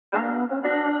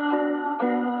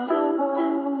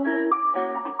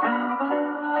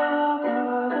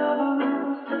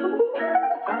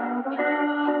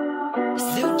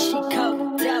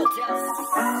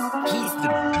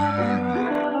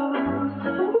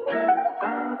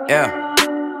Yeah.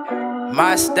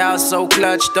 My style so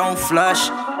clutch, don't flush.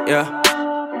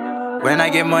 Yeah. When I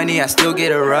get money, I still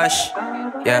get a rush.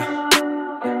 Yeah.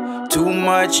 Too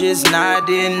much is not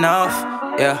enough.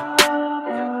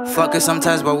 Yeah. Fuck it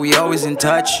sometimes, but we always in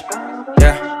touch.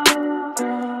 Yeah.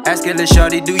 Asking the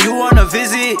shorty, do you wanna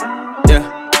visit? Yeah.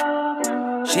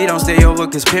 She don't stay over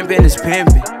cause pimpin' is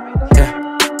pimpin'.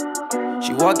 Yeah.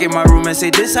 She walk in my room and say,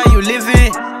 this how you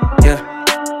living? Yeah.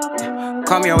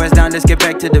 Calm your ass down, let's get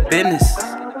back to the business.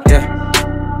 Yeah.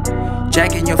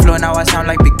 Jacking your flow, now I sound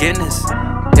like beginners.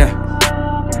 Yeah.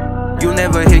 You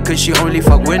never hit cause she only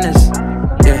fuck winners.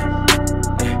 Yeah.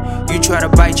 You try to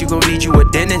bite, you gon' need you a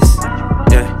dentist.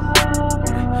 Yeah.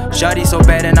 Shawty so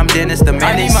bad and I'm Dennis the menace.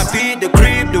 I need my beat, the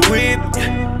crib, the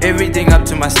whip, everything up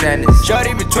to my standards.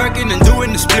 Shawty be twerking and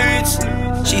doing the splits.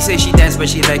 She say she dance but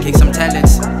she lacking some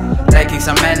talents, lacking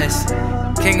some manners.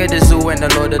 King of the zoo and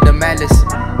the lord of the malice.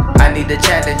 I need the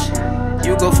challenge.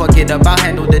 You go fuck it up, I'll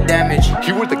handle the damage.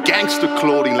 He wore the gangster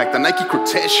clothing like the Nike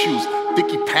Cortez shoes,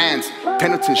 Dickie pants,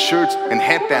 penitent shirts, and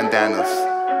head bandanas.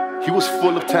 He was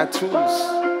full of tattoos,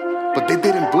 but they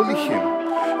didn't bully him.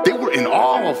 They were in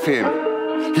awe of him.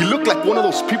 He looked like one of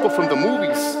those people from the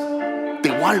movies.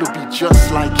 They wanted to be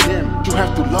just like him. You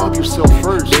have to love yourself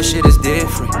first. This shit is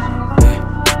different. Yeah.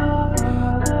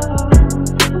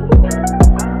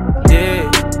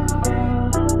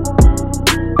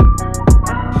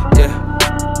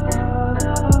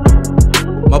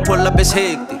 My pull up is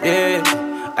hectic,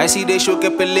 yeah. I see they shook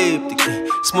epileptic,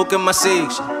 smoking my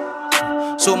section.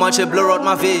 So much it blur out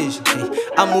my vision.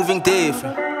 I'm moving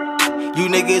different. You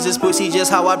niggas is pussy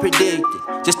just how I predicted.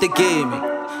 Just a gimmick.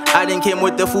 I done came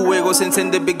with the fuego since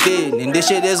in the beginning. This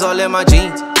shit is all in my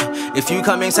jeans. If you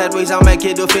coming sideways, I might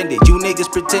get offended. You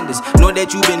niggas pretenders know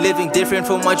that you been living different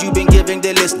from what you been giving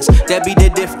the listeners. That be the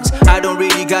difference. I don't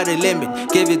really got a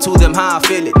limit. Give it to them how I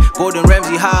feel it. Gordon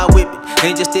Ramsay how I whip it.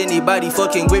 Ain't just anybody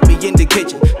fucking with me in the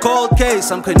kitchen. Cold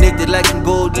case, I'm connected like some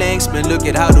gold links. Man, look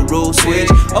at how the roles switch.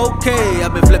 Okay,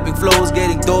 I've been flipping flows,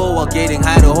 getting dough while getting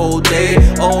high the whole day.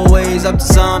 Always up to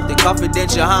something,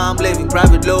 confidential how I'm living,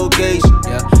 private location.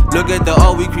 Yeah, look at the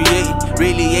all we creating.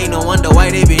 Really ain't no wonder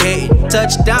why they be hating.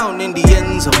 Touchdown in the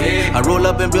end zone. I roll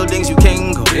up in buildings you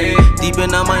can't go. Deep in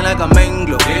my mind like I'm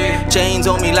Anglo. Chains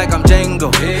on me like I'm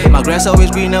Django. My grass always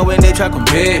greener when they try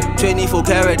compare. 24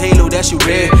 karat halo, that's you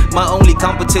rare. My only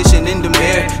competition in the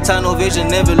mirror. Tunnel vision,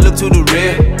 never look to the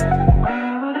rear.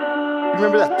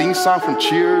 Remember that theme song from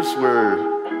Cheers where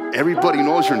everybody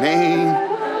knows your name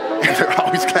and they're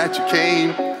always glad you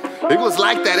came? It was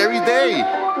like that every day.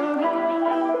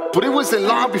 But it wasn't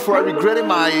long before I regretted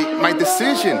my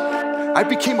decision. I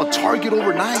became a target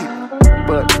overnight,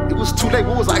 but it was too late.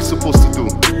 What was I supposed to do?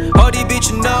 All these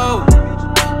bitches know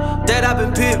that I've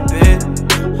been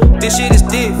pimpin'. This shit is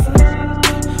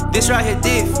different. This right here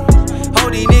different. All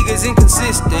these niggas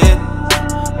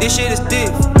inconsistent. This shit is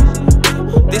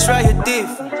different. This right here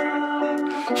different.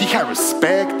 He had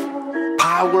respect,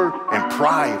 power, and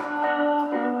pride.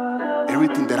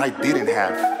 Everything that I didn't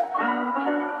have.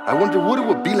 I wonder what it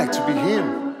would be like to be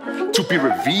him, to be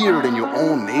revered in your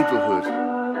own neighborhood.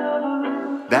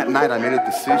 That night I made a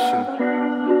decision,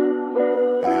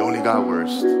 and it only got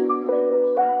worse.